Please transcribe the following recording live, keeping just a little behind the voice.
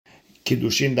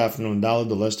Kidushin Daf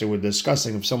the list we're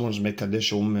discussing if someone's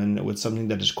mekadesh a woman with something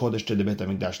that is kodesh to the Beit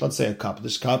HaMikdash. Let's say a cup.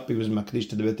 This cup, he was mekadesh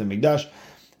to the Beit HaMikdash,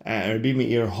 and Rabbi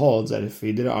Meir holds that if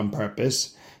he did it on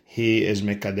purpose, he is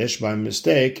mekadesh. By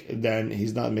mistake, then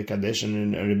he's not mekadesh.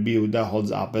 And then Rabbi Yehuda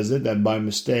holds opposite, that by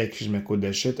mistake she's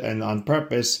mekodeshet, and on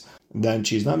purpose then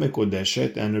she's not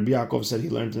mekodeshet. And Rabbi Yaakov said he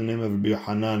learned the name of Rabbi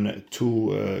Yohanan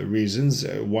two reasons,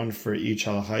 one for each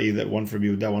halacha, either one for Rabbi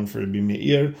Yehuda, one for Rabbi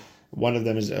Meir. One of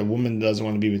them is a woman doesn't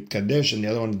want to be with Kadesh, and the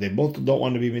other one, they both don't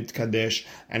want to be with Kadesh.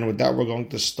 And with that, we're going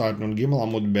to start Nun Gimel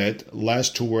Amud Bet,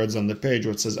 last two words on the page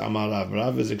where it says Amar Rav.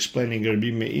 Rav is explaining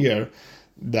Rabbi Meir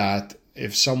that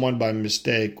if someone by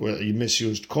mistake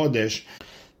misused Kodesh,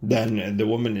 then the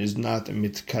woman is not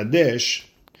mit Kadesh,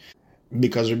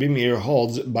 because Rabbi Meir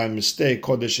holds by mistake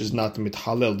Kodesh is not mit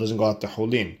Halil, doesn't go out to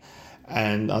Hulin.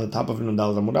 And on the top of Nun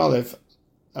Dal Amud Aleph,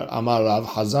 Amar Rav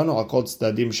Hazanu al kol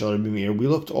tzadim shel Rabbi Meir. We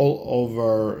looked all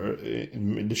over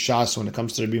the Shas when it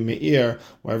comes to Rabbi Meir,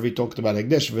 wherever he talked about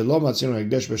Hekdesh. V'lo matzinu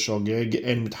Hekdesh b'shogeg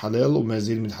en mithalel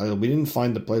u'mezid mithalel. We didn't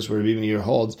find the place where Rabbi Meir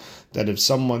holds that if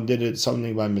someone did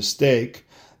something by mistake,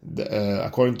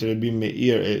 according to Rabbi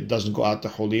Meir, it doesn't go out to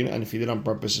Hulin, and if he did on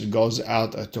purpose, it goes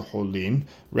out to Hulin.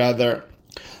 Rather,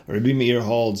 Rabbi Meir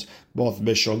holds both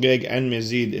b'shogeg and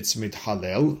mezid, it's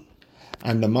mithalel.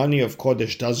 And the money of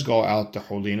Kodesh does go out to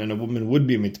Hulin, and a woman would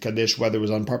be mitkadesh whether it was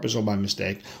on purpose or by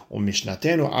mistake. Or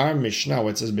Mishnatenu, our Mishnah,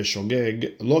 where it says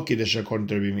b'shogeg lo kiddush according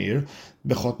to Rabbi Meir,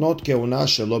 bechotnot keuna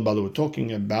shelo balu. We're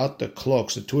talking about the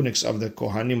cloaks, the tunics of the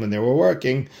Kohanim when they were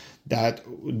working that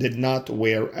did not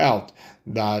wear out,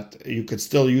 that you could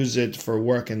still use it for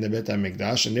work in the Beit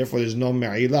HaMikdash, and therefore there's no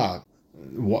me'ilah.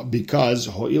 Because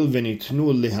ho'il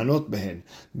v'nitnu lihanot behen,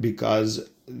 because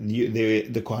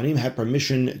the Kohanim had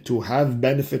permission to have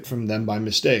benefit from them by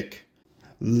mistake.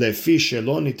 Lefi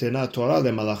shelo nitena Torah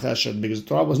lemalachei Hashem, because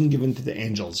Torah wasn't given to the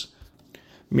angels.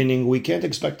 Meaning, we can't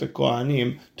expect the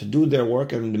Kohanim to do their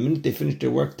work, and the minute they finish their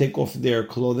work, take off their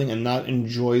clothing and not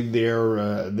enjoy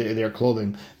their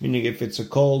clothing. Meaning, if it's a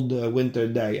cold winter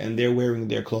day and they're wearing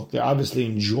their cloak, they're obviously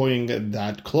enjoying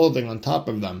that clothing on top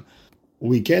of them.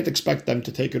 We can't expect them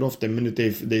to take it off the minute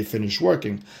they finish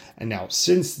working. And now,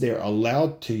 since they're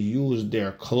allowed to use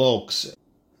their cloaks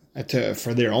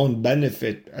for their own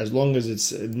benefit, as long as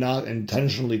it's not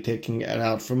intentionally taking it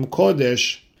out from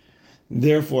Kodesh,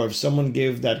 therefore, if someone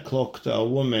gave that cloak to a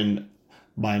woman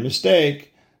by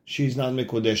mistake, she's not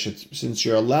Mikodesh, since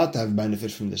you're allowed to have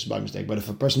benefit from this by mistake. But if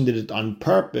a person did it on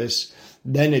purpose,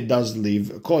 then it does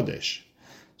leave Kodesh.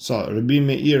 So Rabbi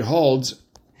Meir holds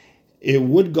it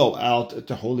would go out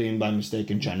to Hulin by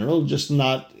mistake in general, just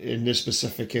not in this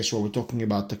specific case where we're talking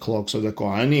about the cloaks of the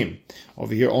Kohanim.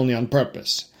 Over here, only on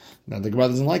purpose. Now, the Gemara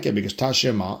doesn't like it because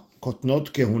Tashema,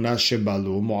 Kotnot Kehuna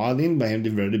Shebalu, Mo'alin Bahem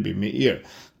Divrei Rabbi Meir.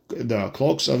 The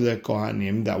cloaks of the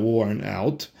Kohanim that were worn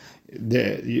out,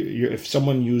 if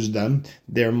someone used them,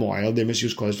 they're mo'al, they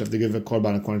misuse Kodesh, they have to give a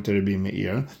korban according to Rabbi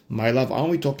Meir. My love,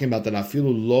 aren't we talking about that afilu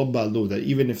lo balu, that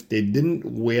even if they didn't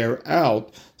wear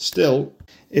out, still,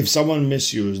 if someone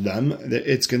misused them,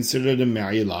 it's considered a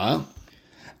me'ilah.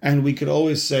 And we could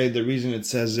always say the reason it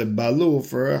says a balu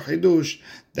for a chidush,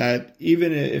 that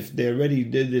even if they already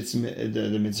did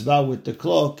the mitzvah with the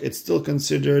cloak, it's still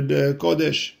considered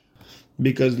Kodesh.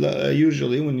 Because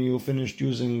usually when you finished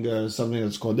using something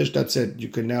that's Kodesh, that's it. You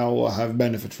can now have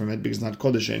benefit from it because it's not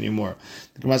Kodesh anymore.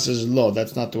 The Gemara says, lo,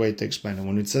 that's not the way to explain it.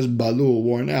 When it says balu,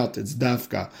 worn out, it's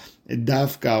dafka. It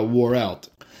dafka wore out.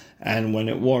 And when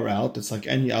it wore out, it's like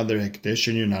any other hekdesh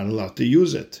and you're not allowed to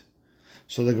use it.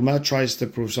 So the Gemara tries to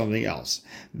prove something else.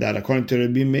 That according to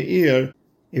Rabbi Meir,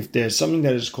 if there's something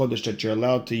that is Kodesh that you're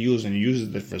allowed to use and you use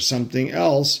it for something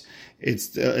else,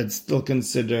 it's still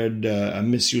considered a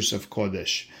misuse of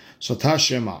Kodesh. So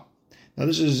Tashema. Now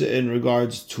this is in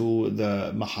regards to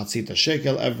the Mahatzita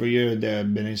Shekel. Every year the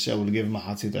Bnei Yisrael will give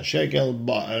Mahatzita Shekel.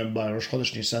 By Rosh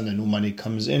Chodesh Nisan, the new money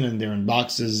comes in and they're in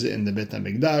boxes in the Beit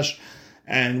HaMikdash.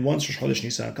 And once Rosh Chodesh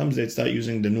Nisan comes, they start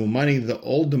using the new money. The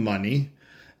old money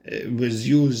was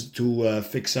used to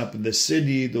fix up the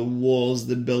city, the walls,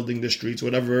 the building, the streets,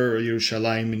 whatever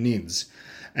Yerushalayim needs.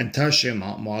 And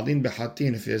Tashema, Mu'adin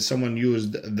Behatin, if someone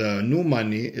used the new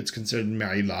money, it's considered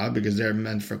Me'ilah because they're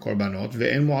meant for Korbanot.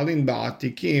 Ve'en Mu'adin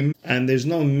Be'atikim, and there's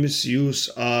no misuse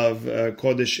of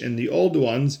Kodesh in the old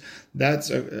ones,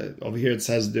 That's over here. It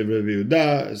says the Rabbi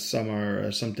Yehuda.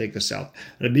 Some take this out.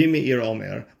 Rabbi Meir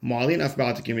Omer Mu'alin af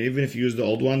ba'atikim. Even if you use the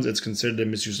old ones, it's considered a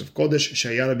misuse of kodesh.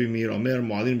 Shaya Rabbi Meir Omer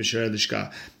Mu'alin b'shera dishka.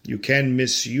 You can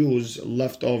misuse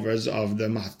leftovers of the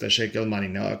mahta shekel money.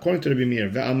 Now, according to Rabbi Meir,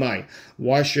 ve'amai,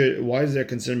 why is there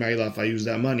considered ma'ila if I use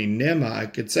that money? Nema, I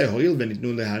could say ho'il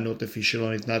v'nitnu lehanot lefi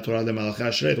shelo nitna Torah le'malachei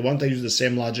hasheret. Why don't I use the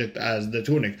same logic as the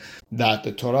tunic, that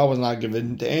the Torah was not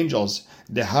given to angels?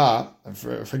 Deha,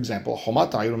 for example,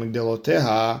 chomat ha'ir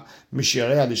migdeloteha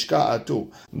mishyarei halishka atu.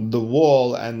 The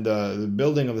wall and the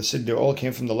building of the city, they all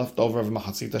came from the leftover of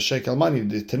machatzita shekel money.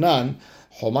 The Tanan,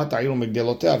 they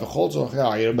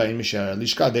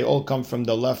all come from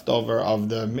the leftover of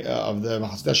the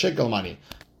Machatzita shekel money,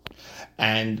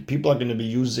 and people are going to be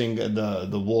using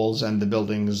the walls and the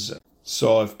buildings.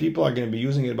 So if people are going to be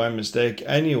using it by mistake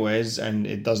anyways, and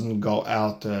it doesn't go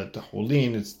out to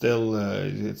Hulin, it's still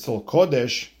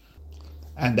Kodesh,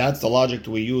 and that's the logic that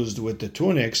we used with the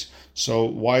tunics. So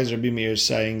why is Rabbi Meir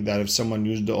saying that if someone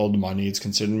used the old money, it's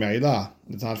considered Me'ilah?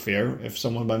 It's not fair. If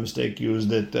someone by mistake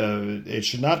used it, it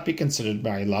should not be considered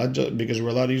Me'ilah because we're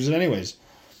allowed to use it anyways.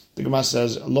 The Gemara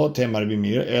says, Lo tema Rabbi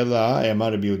Meir, ela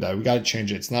ema Rabbi Yehuda. We got to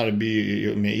change it. It's not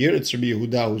Rabbi Meir, it's Rabbi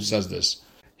Yehuda who says this.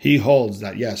 He holds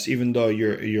that, yes, even though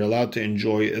you're allowed to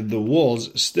enjoy the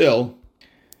walls, still,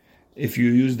 if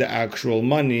you use the actual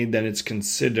money, then it's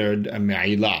considered a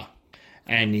Me'ilah.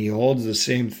 And he holds the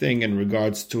same thing in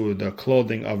regards to the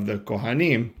clothing of the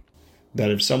Kohanim, that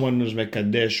if someone was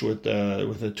mekadesh with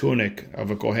a tunic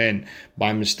of a Kohen,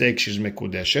 by mistake she's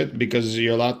mekudeshet, because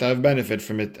you're allowed to have benefit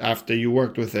from it after you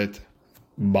worked with it.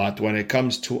 But when it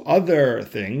comes to other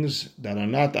things that are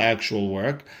not actual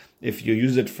work, if you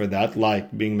use it for that,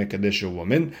 like being mekadesh a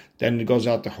woman, then it goes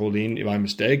out to Hulin by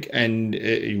mistake, and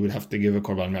you would have to give a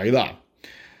korban me'ilah.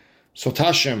 So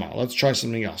Tashema, let's try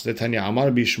something else. Detanya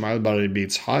Amar Bishmael Bar Rabbi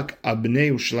Yitzchak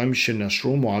Abnei Yerushalayim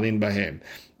Shenashru Mu'alin Bahem.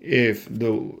 If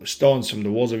the stones from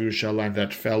the walls of Yerushalayim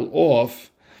that fell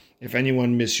off, if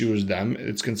anyone misused them,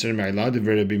 it's considered Me'ilah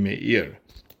Divrei Rabbi Meir.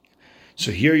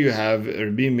 So here you have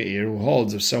Rabbi Meir who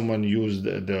holds if someone used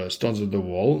the stones of the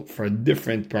wall for a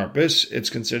different purpose, it's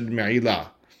considered Me'ilah.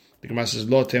 The Gemara says,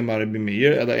 Lo tema Rabbi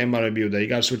Meir, ela ema Rabbi Yehuda. You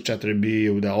got to switch that to Rabbi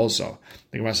Yehuda also.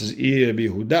 The Gemara says, Rabbi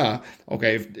Yehuda.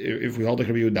 Okay, if we hold like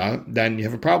Rabbi Yehuda, then you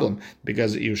have a problem.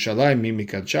 Because Yerushalayim mi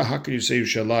mikadsha. How can you say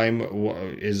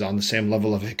Yerushalayim is on the same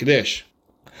level of Hekdesh?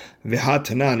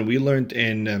 V'hatanan, we learned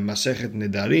in Masechet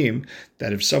Nedarim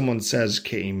that if someone says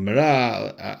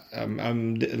ke'imra,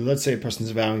 let's say a person's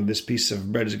vowing this piece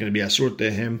of bread is going to be asur to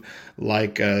him,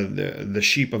 like the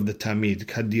sheep of the Tamid,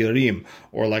 kadirim,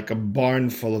 or like a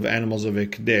barn full of animals of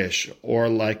Ekdesh, or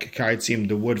like kaitzim,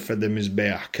 the wood for the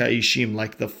mizbeach, ka'ishim,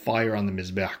 like the fire on the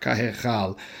mizbeach,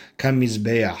 kahechal,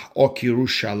 kamizbeach, or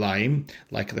kirushalayim,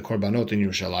 like the korbanot in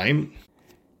Yerushalayim.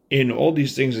 In all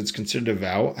these things, it's considered a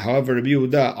vow. However, Rabbi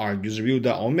Yehuda argues, Rabbi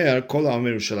Yehuda Omer, Kol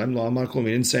Omer Yerushalayim Lo Amar Kol.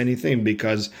 He didn't say anything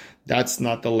because that's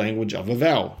not the language of a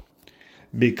vow.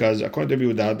 Because according to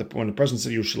Rabbi Yehuda, when the person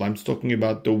said Yerushalayim, it's talking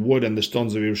about the wood and the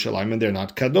stones of Yerushalayim, and they're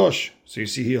not kadosh. So you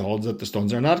see, he holds that the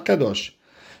stones are not kadosh.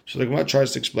 So the Gemara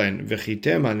tries to explain,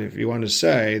 V'chiteman, if you want to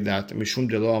say that Mishum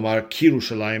de lo Amar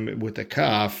Kirushalayim with a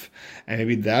kaf, and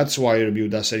maybe that's why Rabbi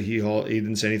Yehuda said he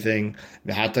didn't say anything.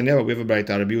 V'hatanya, we have a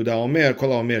braita, Rabbi Yehuda Omer,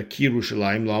 Kol Omer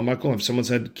Kirushalayim lo Amar Kol. If someone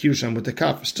said Kirushalayim with a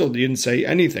kaf, still they didn't say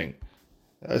anything.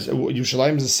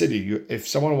 Yerushalayim is a city. If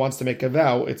someone wants to make a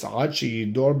vow, it's Ad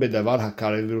Sheyidor Bedavar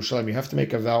Hakarev Yerushalayim. You have to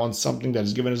make a vow on something that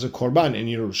is given as a korban in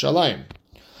Yerushalayim.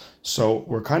 So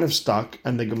we're kind of stuck,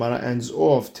 and the Gemara ends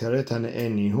off Teret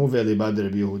Tanaim Hu ve'elibad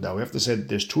Rabbi Yehuda. We have to say that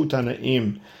there's two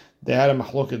Tanaim. They had a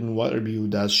machloket in what Rabbi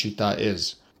Yehuda's shita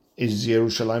is. Is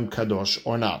Yerushalayim kadosh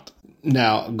or not?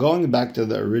 Now, going back to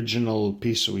the original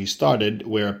piece we started,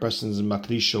 where a person is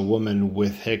makdish a woman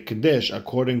with hekdesh,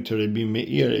 according to Rabbi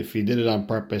Meir, if he did it on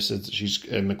purpose, she's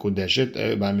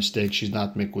mekudeshet. By mistake, she's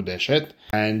not mekudeshet.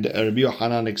 And Rabbi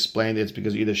Yochanan explained it's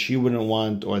because either she wouldn't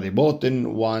want or they both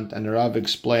didn't want. And Rav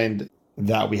explained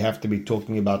that we have to be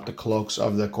talking about the cloaks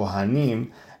of the Kohanim.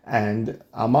 And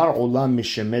Amar Olam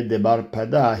Mishemed Debar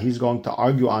Pada, he's going to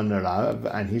argue on Rav,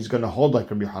 and he's going to hold like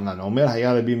Rabbi Yochanan. Omer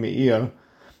Haya Rabbi Meir,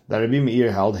 that Rabbi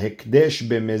Meir held Hekdesh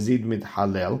b'mezid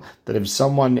mithalel, that if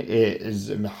someone is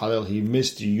mithalel, he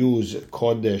misused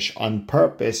Kodesh on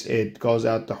purpose, it goes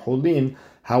out to Hulin.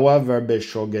 However,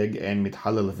 b'shogeg and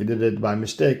mithalel, if he did it by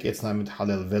mistake, it's not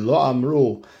mithalel. Velo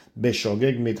amru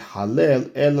b'shogeg mithalel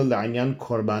ela le'anyan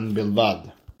korban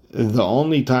bilvad. The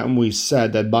only time we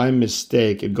said that by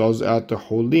mistake it goes out to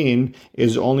Hulin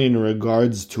is only in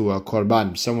regards to a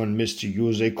korban. If someone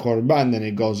misuse a korban, then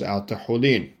it goes out to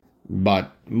Hulin.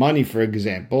 But money, for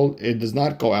example, it does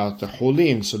not go out to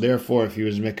Hulin, so therefore if he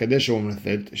was Mekadesh a woman with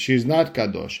it, she's not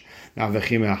Kadosh. Now, okay,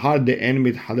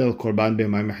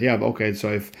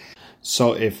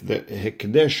 so if the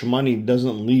Hekdesh money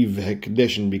doesn't leave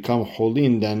Hekdesh and become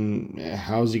Hulin, then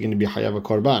how is he going to be Hayav a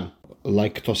Korban?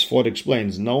 Like Tosfot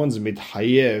explains, no one's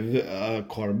mithayev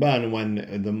korban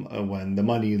when the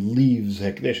money leaves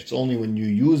hekdesh. It's only when you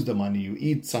use the money, you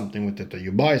eat something with it, or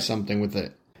you buy something with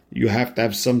it. You have to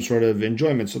have some sort of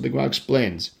enjoyment. So the Gemara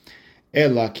explains,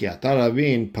 Ela ki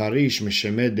atarabin parish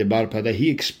mishemed de bar pada. He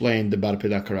explained the bar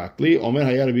pada correctly. Omer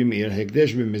hayar b'meir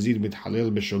hekdesh b'mezid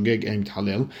mithalel b'shogeg and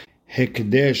mithalel.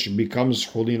 Hekdesh becomes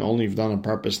hulin only if done on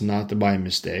purpose, not by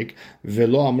mistake.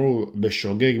 Velo amru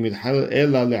b'shogeg mithalel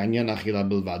ela le'anyan achila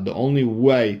bilvad. The only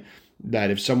way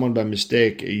that if someone by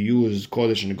mistake used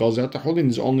kodesh and it goes out to hulin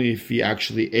is only if he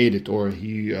actually ate it or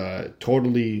he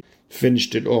totally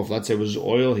finished it off. Let's say it was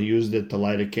oil, he used it to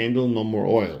light a candle, no more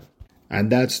oil.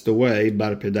 And that's the way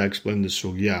Bar Peda explained the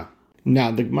sugya.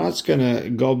 Now, the Gemara is going to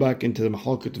go back into the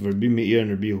Mahalkut of Rabbi Meir and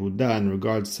Rabbi Yehuda in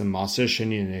regards to Maaser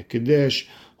Sheni and Hekdesh,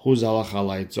 who's halacha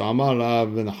light. So Amar Rav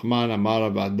Nachman Amar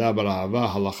Rav Adda bar Ahava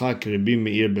halacha ki Rabbi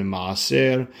Meir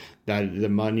b'Maaser, that the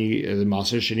money, the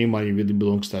Maaser Sheni money really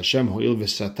belongs to Hashem. Ho'il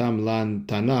v'satam lan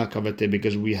tana kavate,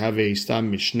 because we have a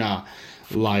Stam Mishnah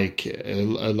like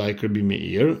Rabbi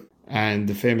Meir. And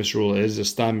the famous rule is the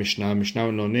Stam Mishnah with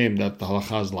no name, that the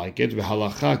halacha is like it.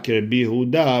 V'halacha ki Rabbi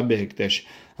Yehuda b'Hekdesh.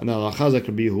 And the halacha is like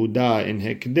Rabbi Yehuda in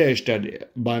Hekdesh,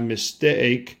 that by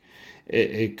mistake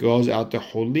it goes out to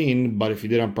Hulin, but if you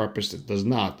did on purpose, it does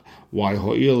not. Why?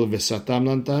 Ho'il v'satam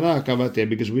lantana kavate,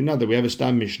 because we know that we have a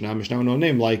Stam Mishnah with no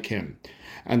name like him.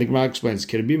 And the Gemara explains,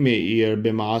 Ki Rabbi Meir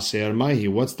b'Maaser mahi.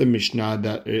 What's the Mishnah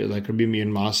that like Rabbi Meir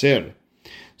in Maaser?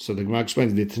 So the Gemara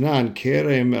explains, Ditnan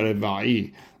kerem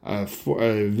reva'i.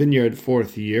 Vineyard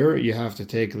 4th year, you have to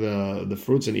take the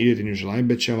fruits and eat it in Yerushalayim.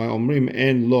 Bet Shammai omrim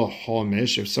en lo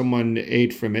homesh. If someone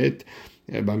ate from it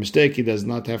by mistake, he does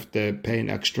not have to pay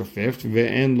an extra fifth.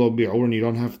 Ve'en lo bi'ur, and you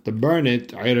don't have to burn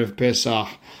it erev Pesach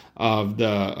of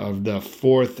the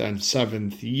 4th and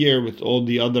 7th year with all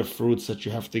the other fruits that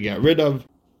you have to get rid of.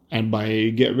 And by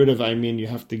get rid of, I mean you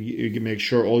have to make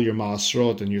sure all your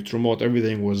maasrot and your trumot,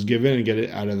 everything was given, and get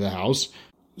it out of the house.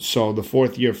 So the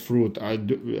 4th year fruit are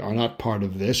not part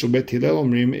of this. So Bet Hillel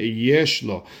omrim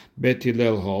yeshlo. Bet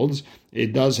Hillel holds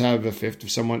it does have a fifth.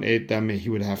 If someone ate them, he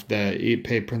would have to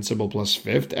pay principal plus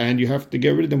fifth, and you have to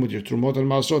get rid of them with your trumot and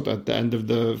masrot at the end of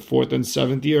the 4th and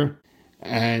 7th year.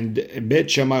 And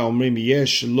Bet Shammai omrim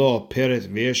yesh lo peret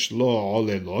v'yesh lo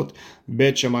olelot.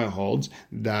 Bet Shammai holds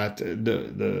that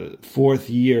the 4th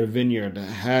year vineyard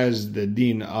has the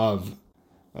din of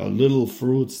little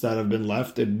fruits that have been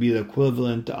left. It'd be the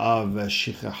equivalent of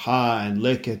shichaha and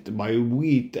leket by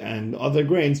wheat and other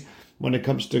grains. When it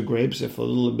comes to grapes, if a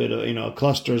little bit of a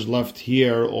cluster is left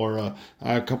here, or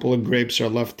a couple of grapes are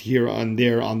left here and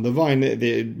there on the vine,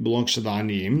 it belongs to the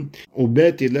aniyim.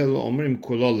 Bet Hillel omrim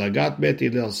kulo lagat. Bet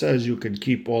Hillel says you can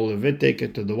keep all of it, take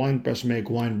it to the wine press, make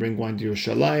wine, bring wine to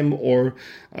Yerushalayim, or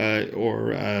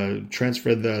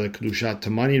transfer the kedusha to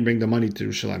money and bring the money to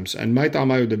Yerushalayim. And might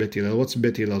amayu de Bet Hillel. What's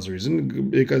Bet Hillel's reason?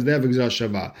 Because they have gzar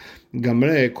shava.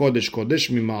 Gamre kodesh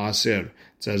kodesh mi maaser.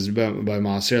 It says by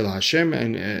Maaser LaHashem,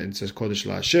 and it says Kodesh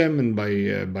LaHashem, and by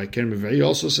Kerem V'I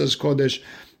also says Kodesh.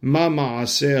 Ma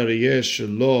Maaser yesh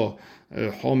lo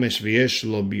homesh v'yesh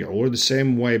lo bi'ur. The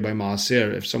same way by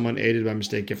Maaser, if someone ate it by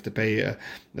mistake, you have to pay a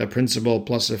principal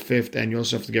plus a fifth, and you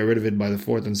also have to get rid of it by the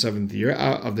 4th and 7th year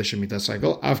of the Shemitah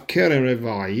cycle. Av Kerem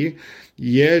V'I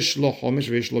yesh lo homesh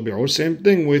v'yesh lo bi'ur. Same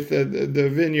thing with the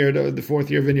vineyard, the 4th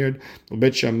year vineyard.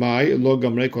 Bet Shammai lo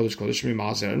gamrei kodesh kodesh mi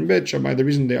maaser. And Bet Shammai, the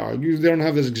reason they argue, they don't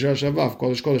have this gzar shavav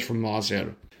kodesh kodesh from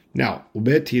maaser. Now,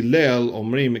 Bet Hillel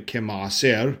omrim ke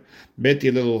maaser. Bet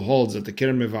Hillel holds that the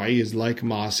kerem meva'i is like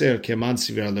maaser keman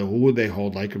sivir lehu. They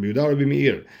hold like Rabbi Yehuda or Rabbi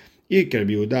Meir. Ik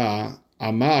Rabbi Yehuda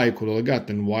amai kulolagat.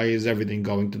 Then why is everything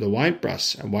going to the wine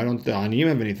press? And why don't the aniyim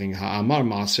have anything? Ha'amar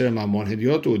maaser mamon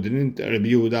hidyotu. Didn't Rabbi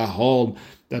Yehuda hold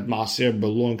that maaser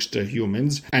belongs to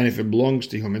humans? And if it belongs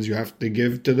to humans, you have to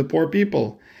give to the poor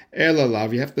people.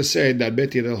 Elalav, you have to say that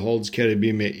Bet Hillel holds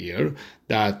Kerebi Meir,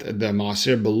 that the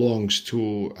maaser belongs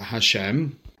to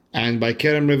Hashem. And by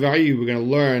Kerem Reva'i, we're going to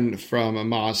learn from a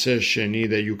Maaser Sheni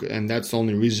that and that's the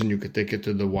only reason you could take it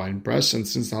to the wine press. And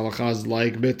since the halakha is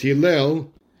like Bet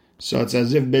Hillel, so it's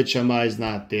as if Bet Shammai is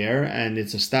not there, and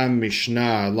it's a Stam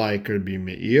Mishnah like Rabbi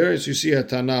Meir. So you see a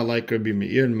Tana like Rabbi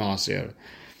Meir and Maaser.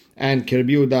 And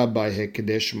Rabbi Yehuda by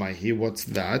Hekadesh Maihi, what's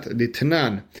that? The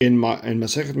Tanan. In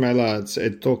Masechet Me'ila,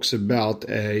 it talks about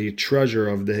a treasure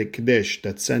of the Hekadesh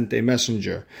that sent a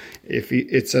messenger.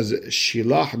 It says,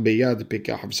 Shilach beyad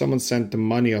pikach. If someone sent the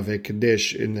money of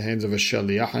Hekadesh in the hands of a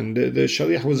Shaliach, and the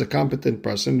Shaliach was a competent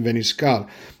person, Veniskar,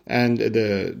 and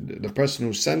the person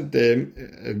who sent them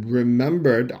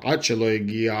remembered,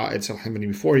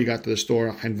 before he got to the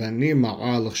store,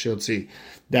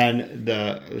 then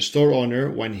the store owner,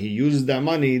 when he used that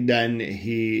money, then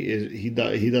he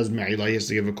does me'ilah. He has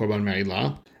to give a korban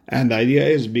me'ilah. And the idea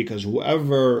is because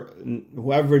whoever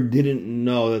didn't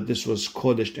know that this was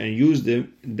kodesh and used it,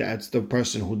 that's the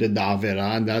person who did the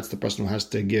avera, and that's the person who has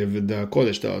to give the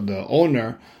kodesh. The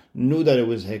owner knew that it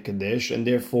was hekadesh, and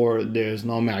therefore there's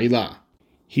no me'ilah.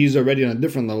 He's already on a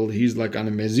different level. He's like on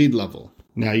a mezid level.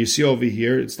 Now you see over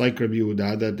here, it's like Rabbi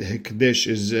Yehuda that the hekadesh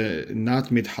is not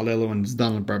mithalel when it's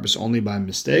done on purpose, only by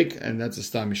mistake, and that's a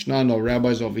stam mishnah. No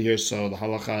rabbis over here, so the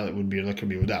halacha would be like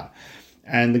Rabbi Yehuda.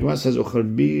 And the Gemara says,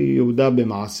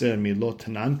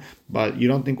 but you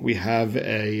don't think we have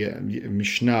a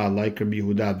mishnah like Rabbi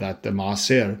Yehuda that the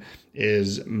maaser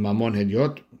is mamon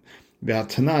hediot? But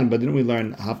didn't we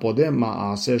learn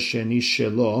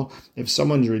if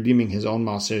someone's redeeming his own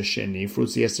maaser sheni,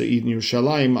 fruits he has to eat in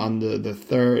Yerushalayim on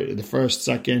the first,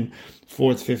 second,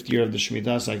 fourth, fifth year of the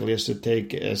Shemitah cycle, he has to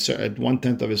take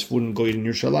 1/10 of his food and go eat in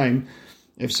Yerushalayim.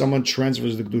 If someone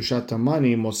transfers the kedusha to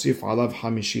money, mosif alav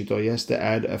hamishito, he has to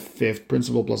add a fifth,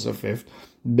 principal plus a fifth,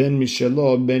 ben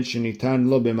mishelo ben shenitan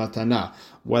lo bematana,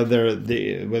 whether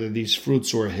these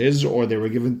fruits were his or they were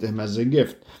given to him as a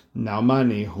gift. Now,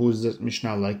 money, who's the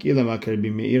Mishnah like? If you want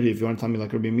to tell me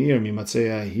like Rabbi Meir,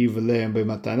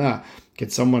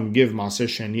 could someone give Maaser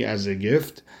Sheni as a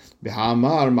gift? Then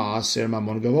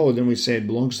we say it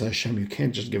belongs to Hashem. You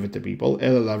can't just give it to people.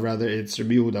 Rather, it's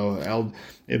Rabbi Yehuda.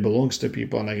 It belongs to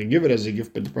people, and I can give it as a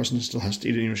gift, but the person still has to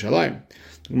eat it in Yerushalayim.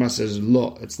 The Gemara says,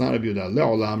 "Lo, it's not Rabbi Yehuda.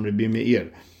 Le'olam Rabbi Meir."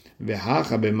 What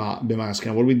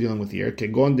are we dealing with here? They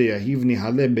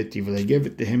gave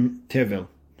it to him tevel.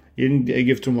 He didn't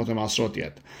give Trumot and Masrot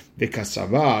yet. The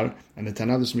Kasavar, and the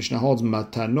Tanah this Mishnah holds,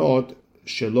 Matanot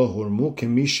shelo hurmu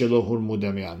kemi shelo hurmu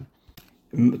damyan.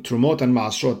 Trumot and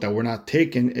Masrot that were not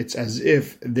taken, it's as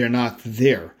if they're not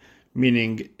there.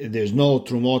 Meaning, there's no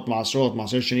Trumot, Masrot,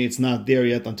 Maaser Sheni, it's not there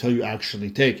yet until you actually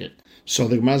take it. So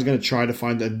the Gemara is going to try to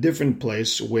find a different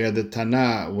place where the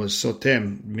Tana was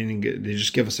sotem, meaning they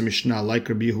just give us a Mishnah like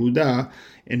Rabbi Yehuda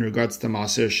in regards to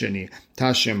Maaser Sheni.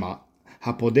 Tashema.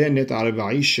 If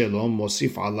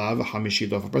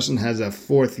a person has a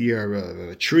fourth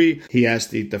year tree, he has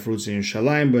to eat the fruits in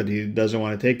Yerushalayim, but he doesn't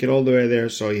want to take it all the way there,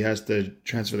 so he has to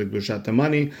transfer the kedusha to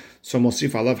money. So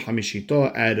mosif alav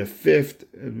hamishito, add a fifth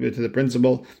to the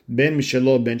principal, ben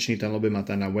mishelo ben shnitan lo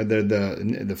b'matana, whether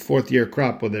the fourth year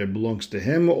crop, whether it belongs to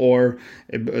him or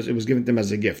it was given to him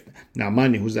as a gift. Now,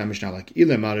 money, who's that Mishnah like? If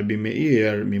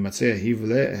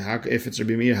it's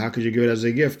Rabbi Meir, how could you give it as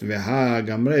a gift?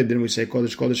 Didn't we say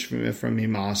kodesh from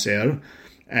Maaser,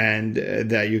 and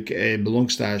that it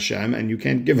belongs to Hashem, and you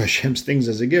can't give Hashem's things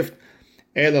as a gift?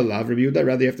 Elalav Rabbi Yehuda,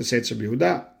 rather you have to say it's Rabbi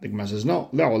Yehuda. The Gemara says no.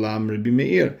 Le'olam Rabbi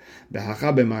Meir.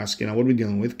 Behacha b'maskina. What are we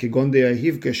dealing with? Kigon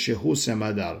de'ahiv shehu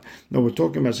semadar. No, we're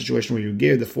talking about a situation where you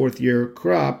gave the fourth year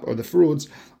crop or the fruits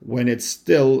when it's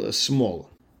still small.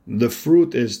 The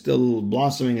fruit is still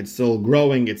blossoming, it's still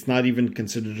growing, it's not even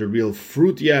considered a real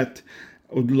fruit yet.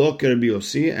 Udlok Rabbi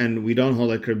Yossi, and we don't hold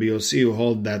like Rabbi Yossi, who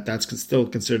hold that that's still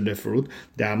considered a fruit.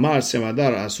 The Amar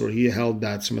Semadar Asur, he held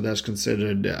that Semadar is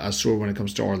considered Asur when it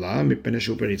comes to Orla.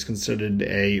 It's considered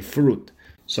a fruit.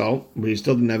 So we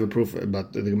still didn't have a proof,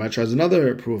 but the Gemara has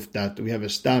another proof that we have a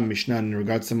stam mishnah in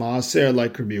regards to maaser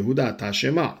like Rabbi Yehuda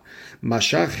Tashema.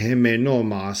 Mashach hemeno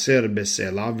maaser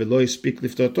besela v'lo yispik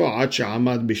liftoto ad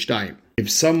she'amad b'shtayim. If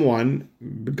someone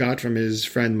got from his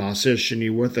friend maaser sheni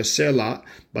worth a sela,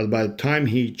 but by the time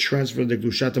he transferred the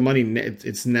kedusha to money,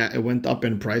 it went up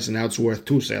in price and now it's worth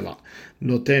 2 sela.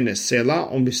 Noten sela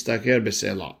mistaker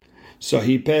besela. So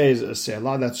he pays a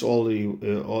selah, that's all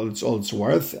it's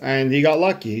worth, and he got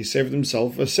lucky. He saved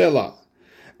himself a selah.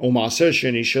 U'maaser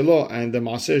sheni shelo, and the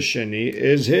maaser sheni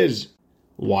is his.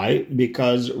 Why?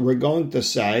 Because we're going to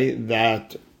say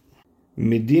that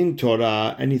midin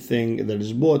Torah, anything that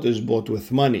is bought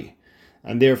with money.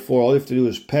 And therefore, all you have to do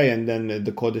is pay, and then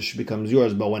the kodesh becomes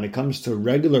yours. But when it comes to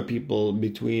regular people,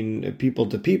 between people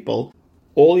to people,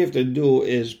 all you have to do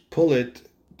is pull it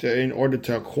in order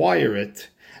to acquire it.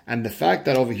 And the fact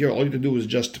that over here all you have to do is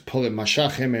just pull it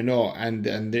mashach hemeno,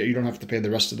 and you don't have to pay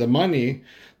the rest of the money,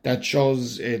 that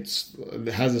shows it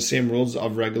has the same rules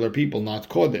of regular people, not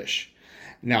kodesh.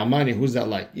 Now, Mani, who's that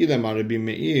like? If it's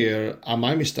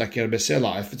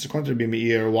a contrary Rabbi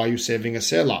Meir, why are you saving a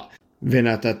selah? The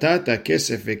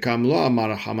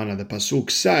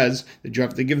pasuk says that you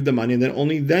have to give the money, and then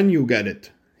only then you get it.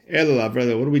 What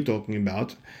are we talking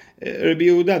about? Rabbi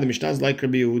Yehuda, the Mishnah is like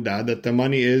Rabbi Yehuda, that the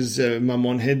money is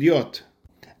mamon hediot.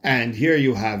 And here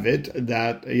you have it,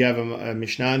 that you have a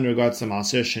Mishnah in regards to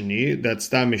Maaser Sheni, that's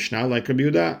the Mishnah like Rabbi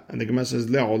Yehuda, and the Gemara says,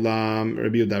 Le'olam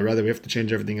Rabbi Yehuda. Rather, we have to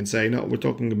change everything and say, no, we're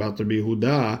talking about Rabbi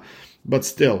Yehuda, but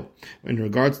still, in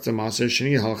regards to Maaser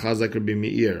Sheni, halakha is like Rabbi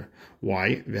Meir.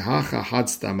 Why?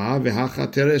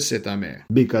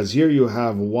 Because here you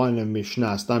have one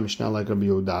Mishnah, Stam Mishnah like Rabbi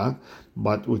Yehuda,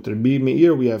 but with Rabbi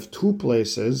Meir we have two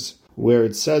places where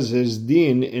it says his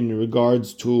din in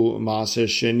regards to Maaser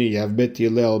Sheni. You have Bet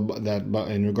Hillel that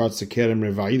in regards to Kerem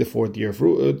Revai, the fourth year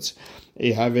fruits,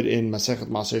 you have it in Masechet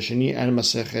Maaser Sheni and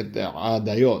Masechet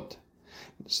Adayot.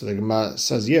 So the Gemara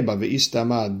says, yeah, but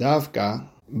ve'istama davka,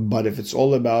 but if it's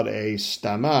all about a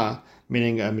stama,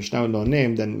 meaning a Mishnah with no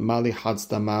name, then Mali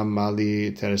Hadstama,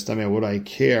 Mali Terestame, would I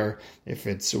care if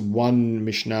it's one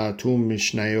Mishnah, two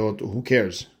Mishnayot, who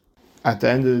cares? At the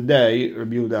end of the day,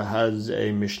 Rabbi Yehuda has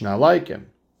a Mishnah like him.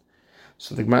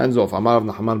 So the Gemara ends off, Amar of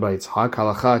Nahaman bar Yitzchak,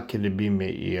 halacha k'Rabbi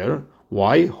Meir.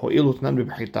 Why?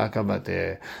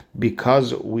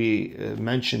 Because we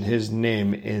mentioned his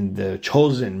name in the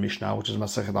chosen Mishnah, which is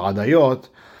Masechet Adayot,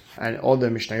 and all the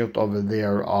Mishnayot over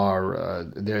there are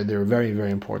they're very,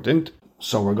 very important.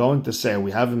 So we're going to say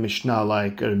we have a Mishnah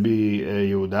like Rabbi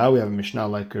Yehuda, we have a Mishnah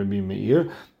like Rabbi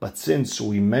Meir, but since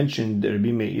we mentioned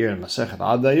Rabbi Meir in Masechet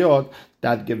Adayot,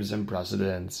 that gives him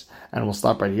precedence. And we'll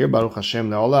stop right here. Baruch Hashem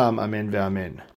le'olam, amen ve'amen.